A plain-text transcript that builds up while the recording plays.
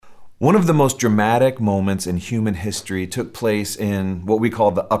One of the most dramatic moments in human history took place in what we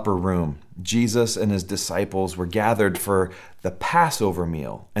call the upper room. Jesus and his disciples were gathered for the Passover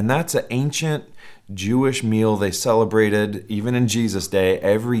meal, and that's an ancient Jewish meal they celebrated, even in Jesus' day,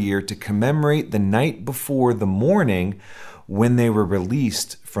 every year to commemorate the night before the morning when they were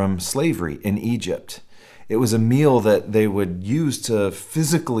released from slavery in Egypt. It was a meal that they would use to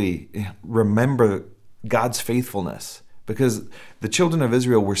physically remember God's faithfulness, because the children of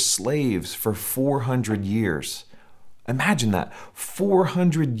Israel were slaves for 400 years. Imagine that,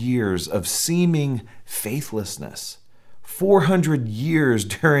 400 years of seeming faithlessness. 400 years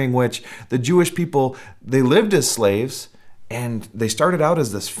during which the Jewish people, they lived as slaves, and they started out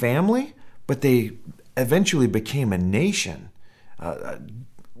as this family, but they eventually became a nation.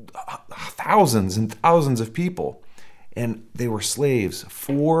 Thousands and thousands of people. And they were slaves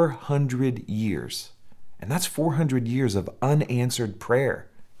 400 years. And that's 400 years of unanswered prayer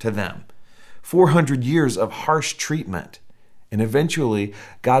to them. 400 years of harsh treatment. And eventually,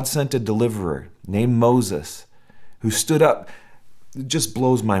 God sent a deliverer named Moses, who stood up. It just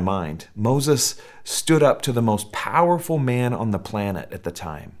blows my mind. Moses stood up to the most powerful man on the planet at the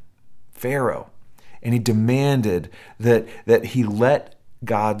time, Pharaoh. And he demanded that he let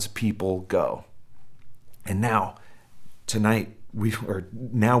God's people go. And now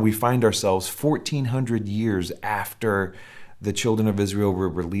we find ourselves 1,400 years after the children of Israel were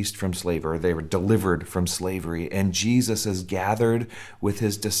released from slavery, or they were delivered from slavery, and Jesus is gathered with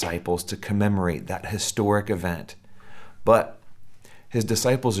his disciples to commemorate that historic event. But his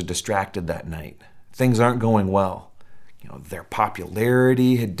disciples are distracted that night. Things aren't going well. Their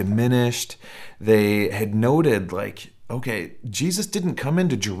popularity had diminished. They had noted, okay, Jesus didn't come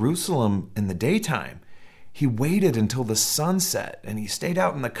into Jerusalem in the daytime. He waited until the sun set, and he stayed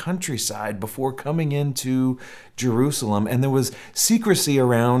out in the countryside before coming into Jerusalem. And there was secrecy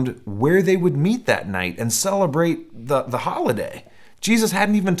around where they would meet that night and celebrate the holiday. Jesus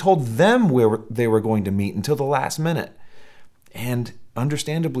hadn't even told them where they were going to meet until the last minute. And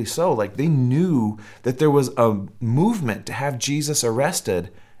understandably so, they knew that there was a movement to have Jesus arrested.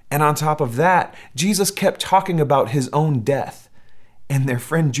 And on top of that, Jesus kept talking about his own death. And their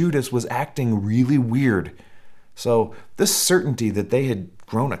friend Judas was acting really weird. So this certainty that they had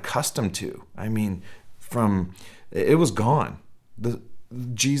grown accustomed to, it was gone.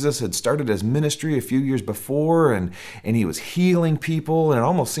 Jesus had started his ministry a few years before, and he was healing people, and it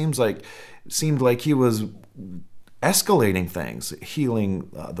almost seemed like he was escalating things, healing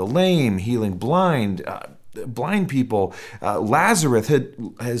the lame, healing blind people. Lazarus,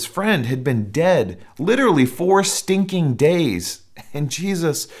 his friend, had been dead literally 4 stinking days. And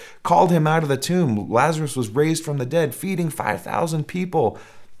Jesus called him out of the tomb. Lazarus was raised from the dead, feeding 5,000 people.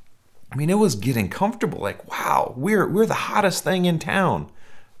 It was getting comfortable. Wow, we're the hottest thing in town.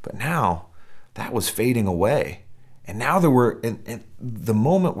 But now that was fading away. And now there were, in the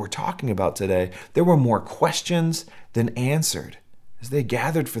moment we're talking about today, there were more questions than answered. As they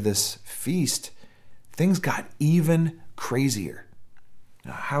gathered for this feast, things got even crazier.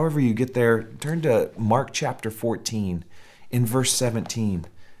 Now, however you get there, turn to Mark chapter 14. In verse 17, it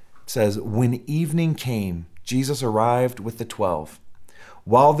says, "When evening came, Jesus arrived with the 12.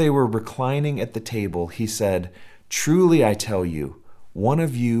 While they were reclining at the table, he said, 'Truly I tell you, one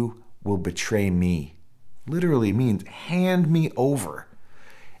of you will betray me.'" Literally means hand me over.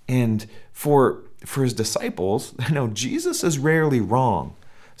 And for his disciples, Jesus is rarely wrong.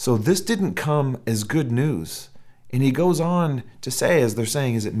 So this didn't come as good news. And he goes on to say, as they're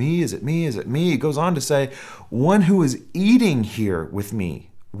saying, "Is it me? Is it me? Is it me?" He goes on to say, "One who is eating here with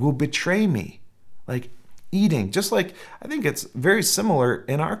me will betray me." Eating, just I think it's very similar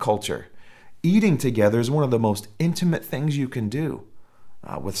in our culture. Eating together is one of the most intimate things you can do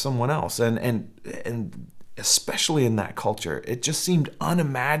with someone else. And especially in that culture, it just seemed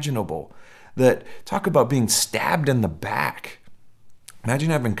unimaginable that, talk about being stabbed in the back.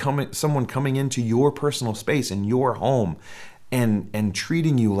 Imagine having someone coming into your personal space in your home and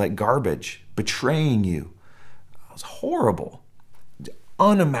treating you like garbage, betraying you. It was horrible,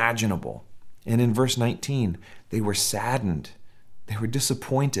 unimaginable. And in verse 19, they were saddened. They were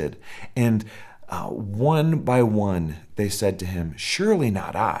disappointed. And one by one, they said to him, "Surely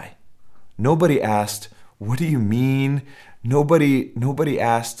not I." Nobody asked, "What do you mean?" Nobody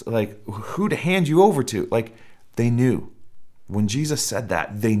asked, who to hand you over to. They knew. When Jesus said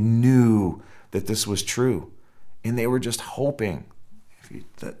that, they knew that this was true. And they were just hoping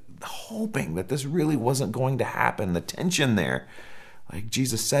that this really wasn't going to happen. The tension there.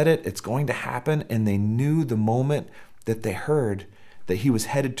 Jesus said it, it's going to happen. And they knew the moment that they heard that he was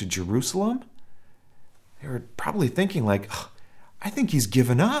headed to Jerusalem, they were probably thinking I think he's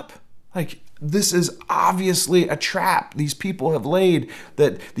given up. Like, this is obviously a trap these people have laid,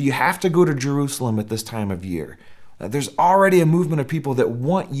 that you have to go to Jerusalem at this time of year. There's already a movement of people that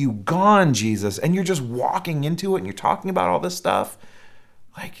want you gone, Jesus, and you're just walking into it and you're talking about all this stuff.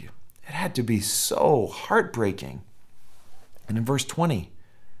 Like, it had to be so heartbreaking. And in verse 20,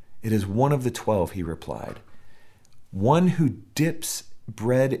 it is one of the 12, he replied, one who dips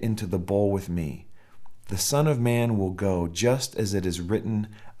bread into the bowl with me. The Son of Man will go just as it is written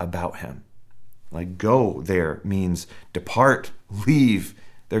about him. Like, go there means depart, leave.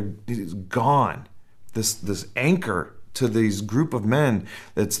 They're gone. This anchor to these group of men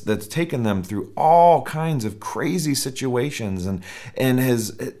that's taken them through all kinds of crazy situations and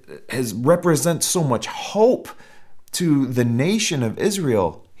has represents so much hope to the nation of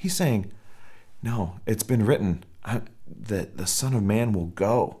Israel. He's saying, no, it's been written that the Son of Man will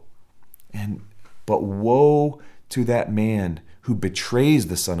go. But woe to that man who betrays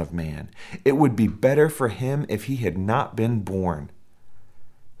the Son of Man. It would be better for him if he had not been born.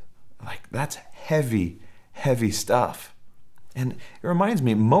 Like, that's heavy, heavy stuff. And it reminds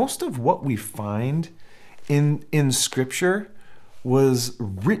me, most of what we find in Scripture was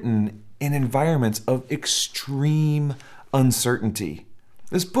written in environments of extreme uncertainty.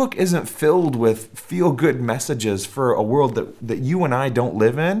 This book isn't filled with feel-good messages for a world that you and I don't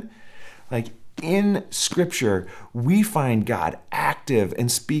live in. Like, in Scripture, we find God active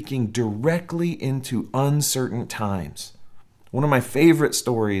and speaking directly into uncertain times. One of my favorite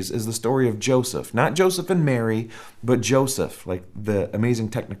stories is the story of Joseph. Not Joseph and Mary, but Joseph, like the amazing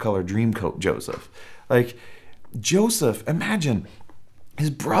Technicolor Dreamcoat Joseph. Like, Joseph, imagine his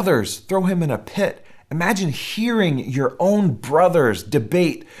brothers throw him in a pit. Imagine hearing your own brothers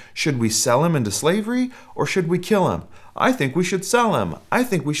debate, should we sell him into slavery or should we kill him? I think we should sell him. I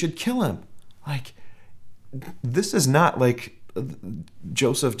think we should kill him. Like, this is not like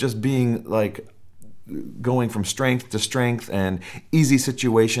Joseph just being like going from strength to strength and easy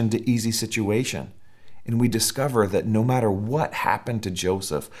situation to easy situation. And we discover that no matter what happened to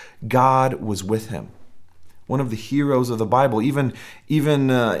Joseph, God was with him. One of the heroes of the Bible, even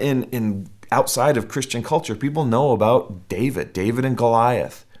in outside of Christian culture, people know about David and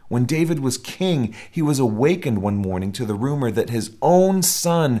Goliath. When David was king, he was awakened one morning to the rumor that his own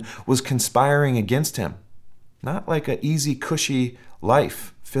son was conspiring against him. Not like an easy, cushy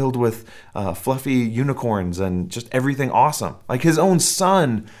life filled with fluffy unicorns and just everything awesome. Like, his own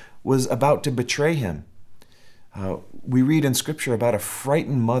son was about to betray him. We read in Scripture about a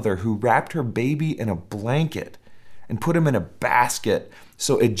frightened mother who wrapped her baby in a blanket and put him in a basket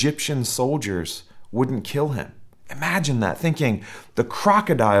so Egyptian soldiers wouldn't kill him. Imagine that, thinking the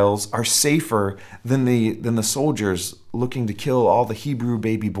crocodiles are safer than the soldiers looking to kill all the Hebrew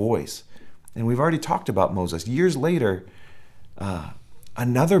baby boys. And we've already talked about Moses. Years later,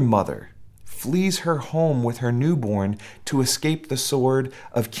 another mother flees her home with her newborn to escape the sword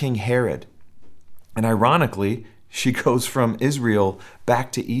of King Herod. And ironically, she goes from Israel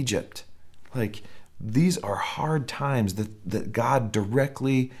back to Egypt. Like, these are hard times that God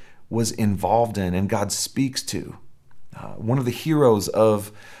directly was involved in and God speaks to. One of the heroes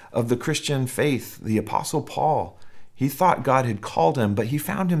of the Christian faith, the Apostle Paul, he thought God had called him, but he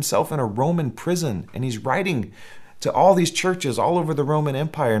found himself in a Roman prison, and he's writing to all these churches all over the Roman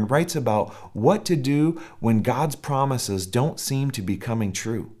Empire and writes about what to do when God's promises don't seem to be coming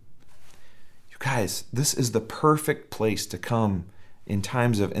true. You guys, this is the perfect place to come in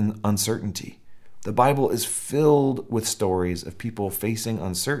times of uncertainty. The Bible is filled with stories of people facing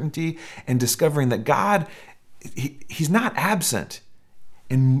uncertainty and discovering that God, He's not absent.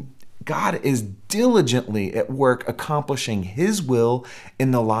 And God is diligently at work accomplishing His will in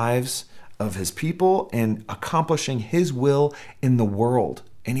the lives of His people and accomplishing His will in the world.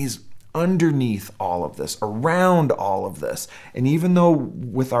 And He's underneath all of this, around all of this. And even though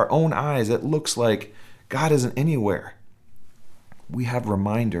with our own eyes it looks like God isn't anywhere, we have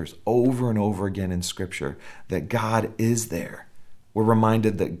reminders over and over again in Scripture that God is there. We're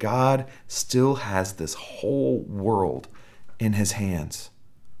reminded that God still has this whole world in His hands.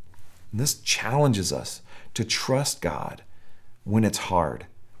 And this challenges us to trust God when it's hard,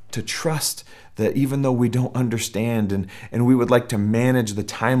 to trust that even though we don't understand and we would like to manage the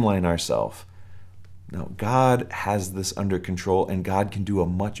timeline ourselves, no, God has this under control, and God can do a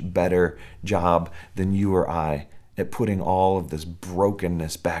much better job than you or I at putting all of this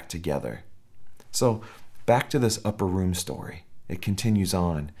brokenness back together. So back to this upper room story. It continues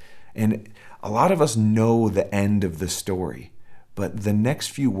on. And a lot of us know the end of the story, but the next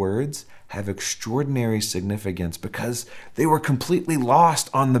few words have extraordinary significance because they were completely lost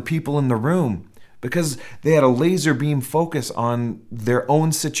on the people in the room. because they had a laser beam focus on their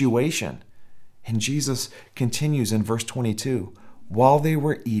own situation. And Jesus continues in verse 22. While they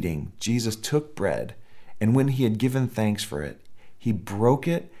were eating, Jesus took bread, and when he had given thanks for it, he broke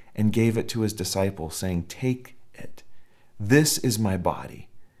it and gave it to his disciples, saying, "Take it. This is my body."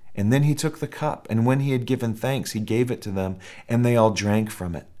 And then he took the cup, and when he had given thanks, he gave it to them, and they all drank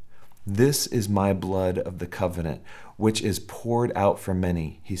from it. "This is my blood of the covenant, which is poured out for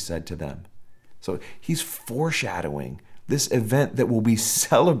many," he said to them. So he's foreshadowing this event that will be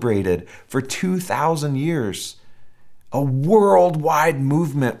celebrated for 2,000 years. A worldwide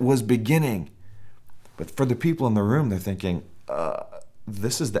movement was beginning. But for the people in the room, they're thinking,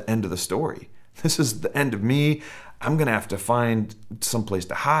 this is the end of the story. This is the end of me. I'm going to have to find someplace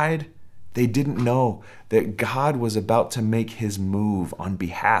to hide. They didn't know that God was about to make his move on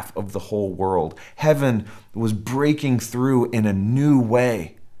behalf of the whole world. Heaven was breaking through in a new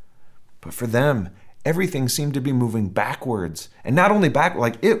way. But for them, everything seemed to be moving backwards. And not only back,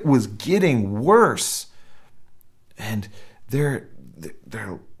 like it was getting worse. And they're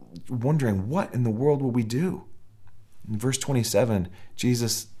wondering, what in the world will we do? In verse 27,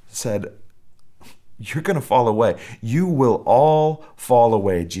 Jesus said, "You're going to fall away. You will all fall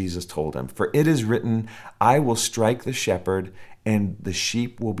away," Jesus told him. "For it is written, I will strike the shepherd, and the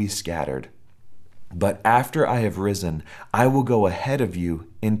sheep will be scattered. But after I have risen, I will go ahead of you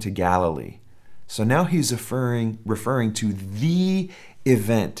into Galilee." So now he's referring to the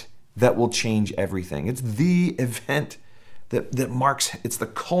event that will change everything. It's the event that marks, it's the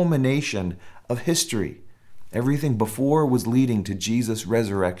culmination of history. Everything before was leading to Jesus'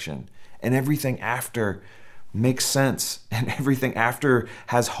 resurrection, and everything after makes sense, and everything after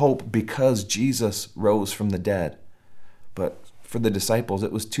has hope because Jesus rose from the dead. But for the disciples,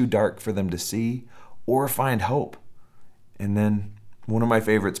 it was too dark for them to see or find hope. And then one of my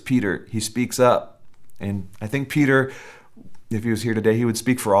favorites, Peter, he speaks up. And I think Peter, if he was here today, he would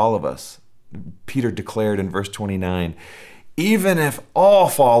speak for all of us. Peter declared in verse 29, "Even if all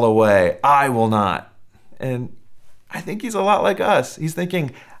fall away, I will not." And I think he's a lot like us. He's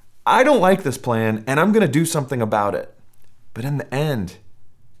thinking, I don't like this plan, and I'm going to do something about it. But in the end,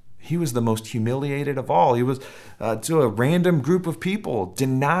 he was the most humiliated of all. He was, to a random group of people,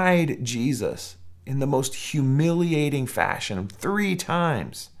 denied Jesus in the most humiliating fashion 3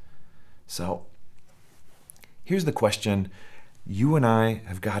 times. So here's the question you and I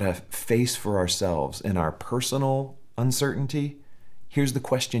have got to face for ourselves in our personal uncertainty. Here's the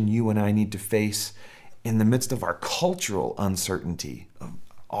question you and I need to face in the midst of our cultural uncertainty, of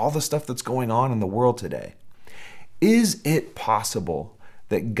all the stuff that's going on in the world today. Is it possible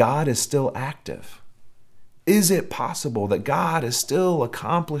that God is still active? Is it possible that God is still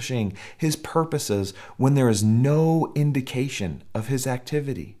accomplishing his purposes when there is no indication of his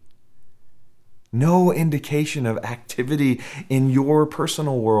activity? No indication of activity in your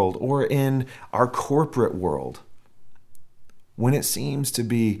personal world or in our corporate world. When it seems to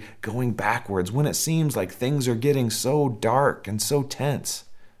be going backwards, when it seems like things are getting so dark and so tense,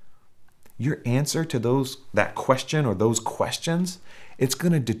 your answer to that question or those questions, it's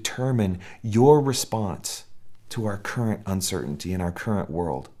going to determine your response to our current uncertainty in our current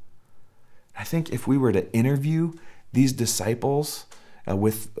world. I think if we were to interview these disciples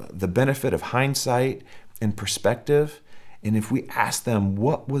with the benefit of hindsight and perspective, and if we asked them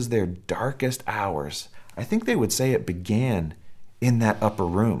what was their darkest hours, I think they would say it began in that upper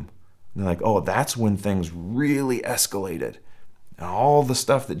room. And they're like, oh, that's when things really escalated. And all the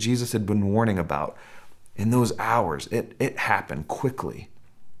stuff that Jesus had been warning about in those hours, it happened quickly.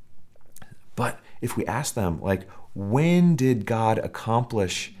 But if we ask them, like, when did God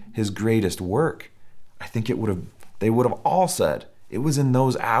accomplish his greatest work? I think they would have all said, it was in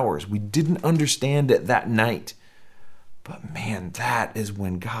those hours. We didn't understand it that night. But man, that is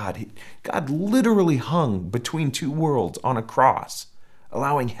when God literally hung between 2 worlds on a cross,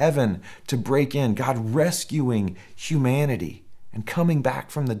 allowing heaven to break in, God rescuing humanity and coming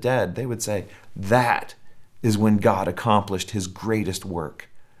back from the dead. They would say that is when God accomplished his greatest work.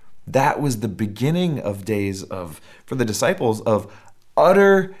 That was the beginning of days for the disciples, of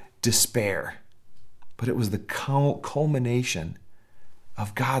utter despair. But it was the culmination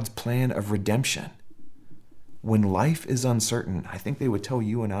of God's plan of redemption. When life is uncertain, I think they would tell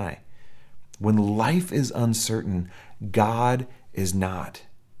you and I, when life is uncertain, God is not.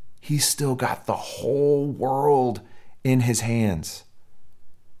 He's still got the whole world in his hands.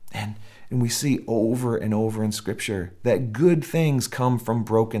 And we see over and over in Scripture that good things come from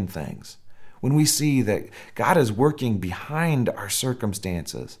broken things. When we see that God is working behind our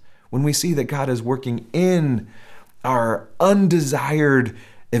circumstances, when we see that God is working in our undesired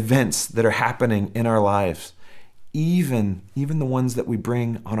events that are happening in our lives, even the ones that we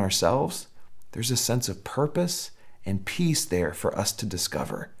bring on ourselves, there's a sense of purpose and peace there for us to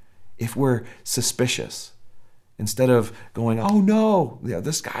discover. If we're suspicious, instead of going, oh no,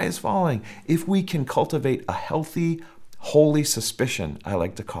 the sky is falling, if we can cultivate a healthy, holy suspicion, I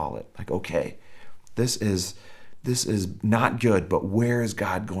like to call it, like, okay, this is not good, but where is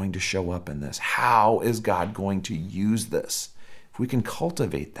God going to show up in this? How is God going to use this? If we can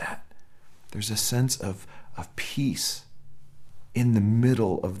cultivate that, there's a sense of peace in the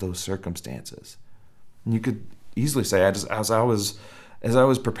middle of those circumstances. And you could easily say, as I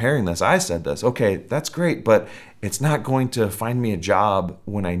was preparing this, I said this, okay, that's great, but it's not going to find me a job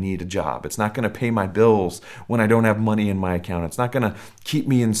when I need a job. It's not going to pay my bills when I don't have money in my account. It's not going to keep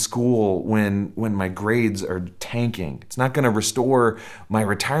me in school when my grades are tanking. It's not going to restore my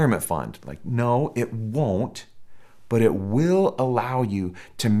retirement fund. Like, no, it won't, but it will allow you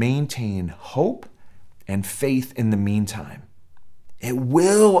to maintain hope and faith in the meantime. It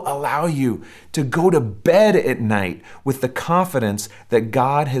will allow you to go to bed at night with the confidence that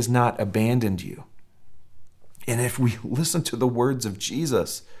God has not abandoned you. And if we listen to the words of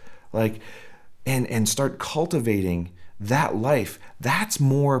Jesus, and start cultivating that life, that's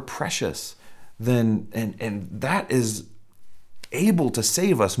more precious than, and that is able to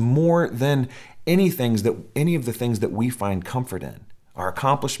save us more than any of the things that we find comfort in. Our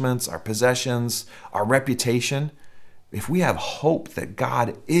accomplishments, our possessions, our reputation. If we have hope that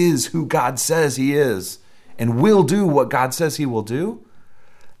God is who God says he is and will do what God says he will do,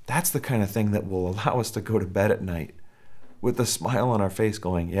 that's the kind of thing that will allow us to go to bed at night with a smile on our face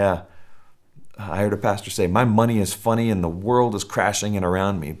going, yeah, I heard a pastor say, my money is funny and the world is crashing in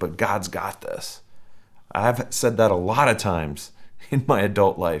around me, but God's got this. I've said that a lot of times in my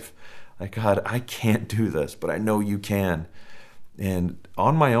adult life. Like, God, I can't do this, but I know you can. And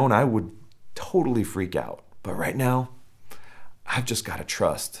on my own, I would totally freak out. But right now, I've just got to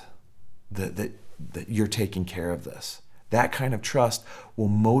trust that you're taking care of this. That kind of trust will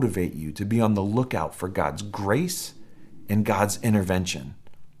motivate you to be on the lookout for God's grace and God's intervention.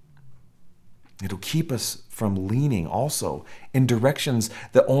 It'll keep us from leaning also in directions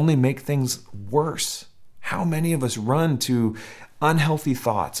that only make things worse. How many of us run to unhealthy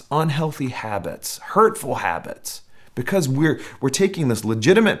thoughts, unhealthy habits, hurtful habits, because we're taking this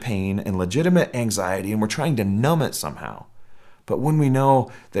legitimate pain and legitimate anxiety and we're trying to numb it somehow. But when we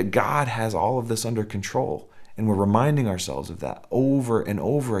know that God has all of this under control and we're reminding ourselves of that over and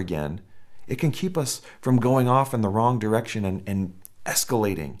over again, it can keep us from going off in the wrong direction and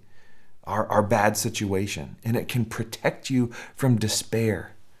escalating our bad situation. And it can protect you from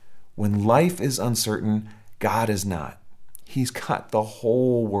despair. When life is uncertain, God is not. He's got the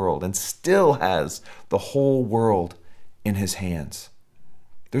whole world and still has the whole world in his hands.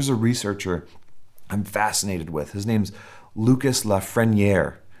 There's a researcher I'm fascinated with. His name's Lucas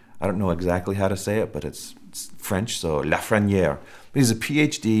Lafreniere. I don't know exactly how to say it, but it's French, so Lafreniere. But he's a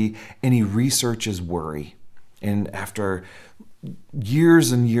PhD and he researches worry. And after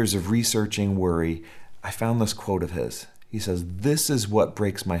years and years of researching worry, I found this quote of his. He says, "This is what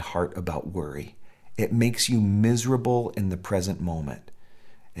breaks my heart about worry. It makes you miserable in the present moment.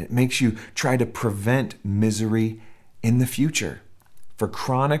 It makes you try to prevent misery in the future. For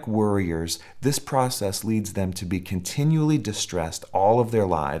chronic worriers, this process leads them to be continually distressed all of their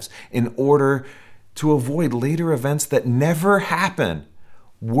lives in order to avoid later events that never happen.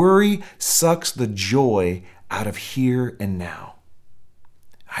 Worry sucks the joy out of here and now."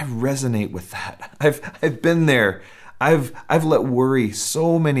 I resonate with that. I've been there. I've let worry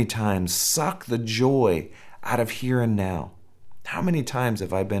so many times suck the joy out of here and now. How many times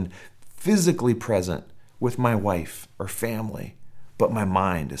have I been physically present with my wife or family, but my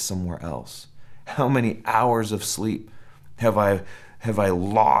mind is somewhere else? How many hours of sleep have I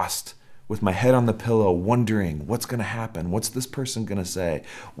lost with my head on the pillow wondering what's going to happen? What's this person going to say?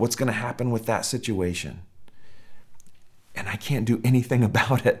 What's going to happen with that situation? And I can't do anything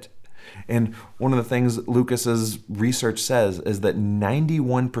about it. And one of the things Lucas's research says is that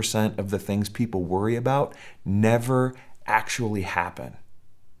 91% of the things people worry about never actually happen.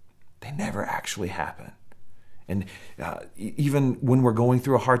 They never actually happen. And even when we're going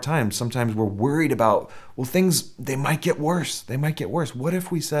through a hard time, sometimes we're worried about, well, things, they might get worse. They might get worse. What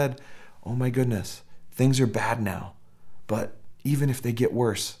if we said, oh my goodness, things are bad now, but even if they get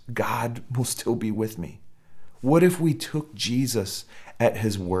worse, God will still be with me? What if we took Jesus at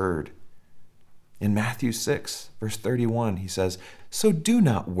his word? In Matthew 6, verse 31, he says, "So do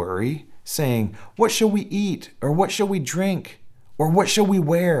not worry, saying, what shall we eat? Or what shall we drink? Or what shall we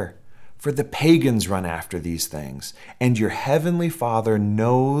wear? For the pagans run after these things, and your heavenly Father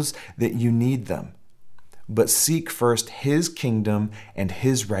knows that you need them. But seek first his kingdom and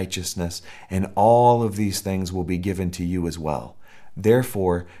his righteousness, and all of these things will be given to you as well.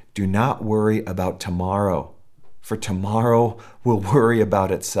 Therefore, do not worry about tomorrow, for tomorrow will worry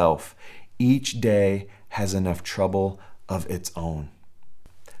about itself. Each day has enough trouble of its own.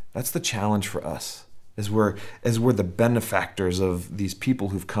 That's the challenge for us, as we're the benefactors of these people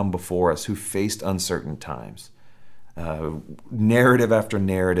who've come before us, who faced uncertain times. Narrative after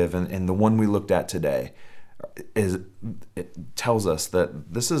narrative, and the one we looked at today, it tells us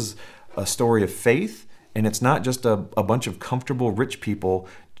that this is a story of faith, and it's not just a bunch of comfortable rich people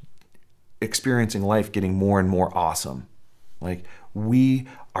experiencing life getting more and more awesome. Like, we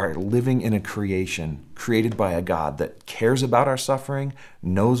are living in a creation created by a God that cares about our suffering,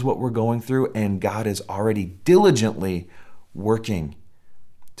 knows what we're going through, and God is already diligently working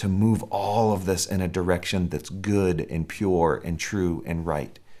to move all of this in a direction that's good and pure and true and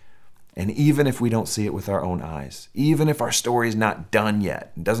right. And even if we don't see it with our own eyes, even if our story is not done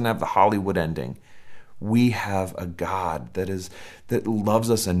yet, and doesn't have the Hollywood ending, we have a God that loves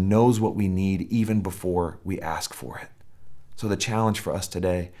us and knows what we need even before we ask for it. So the challenge for us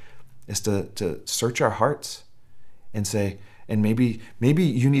today is to search our hearts and say, and maybe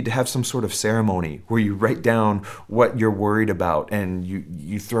you need to have some sort of ceremony where you write down what you're worried about and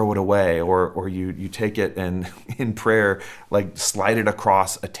you throw it away, or you take it and in prayer, like slide it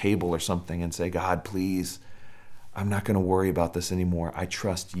across a table or something and say, God, please, I'm not going to worry about this anymore. I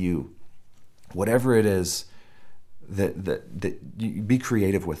trust you. Whatever it is, that you be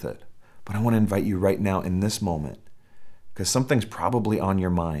creative with it. But I want to invite you right now in this moment, because something's probably on your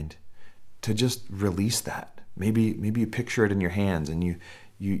mind, to just release that. Maybe you picture it in your hands and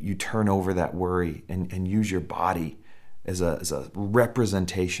you turn over that worry and use your body as a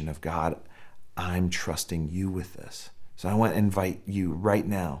representation of God. I'm trusting you with this. So I want to invite you right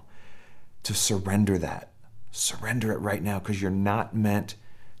now to surrender that. Surrender it right now, because you're not meant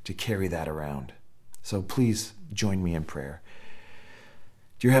to carry that around. So please join me in prayer.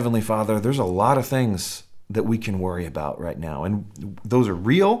 Dear Heavenly Father, there's a lot of things that we can worry about right now, and those are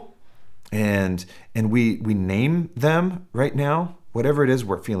real. And we name them right now, whatever it is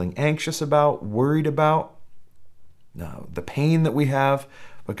we're feeling anxious about, worried about, the pain that we have.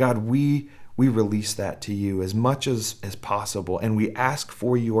 But God, we release that to you as much as possible, and we ask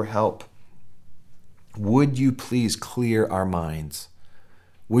for your help. Would you please clear our minds?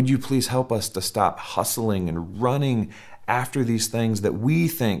 Would you please help us to stop hustling and running after these things that we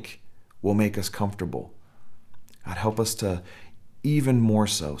think will make us comfortable? God, help us to even more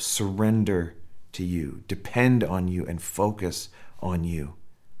so surrender to you, depend on you, and focus on you.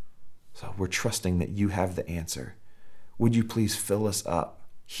 So we're trusting that you have the answer. Would you please fill us up,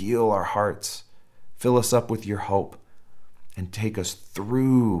 heal our hearts, fill us up with your hope, and take us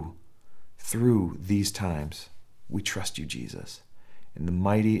through these times. We trust you, Jesus. In the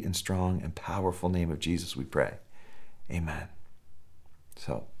mighty and strong and powerful name of Jesus we pray. Amen.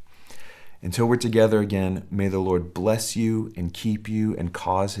 So, until we're together again, may the Lord bless you and keep you and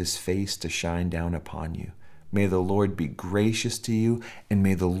cause his face to shine down upon you. May the Lord be gracious to you, and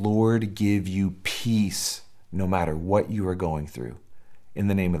may the Lord give you peace no matter what you are going through. In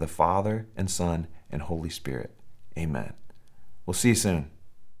the name of the Father and Son and Holy Spirit. Amen. We'll see you soon.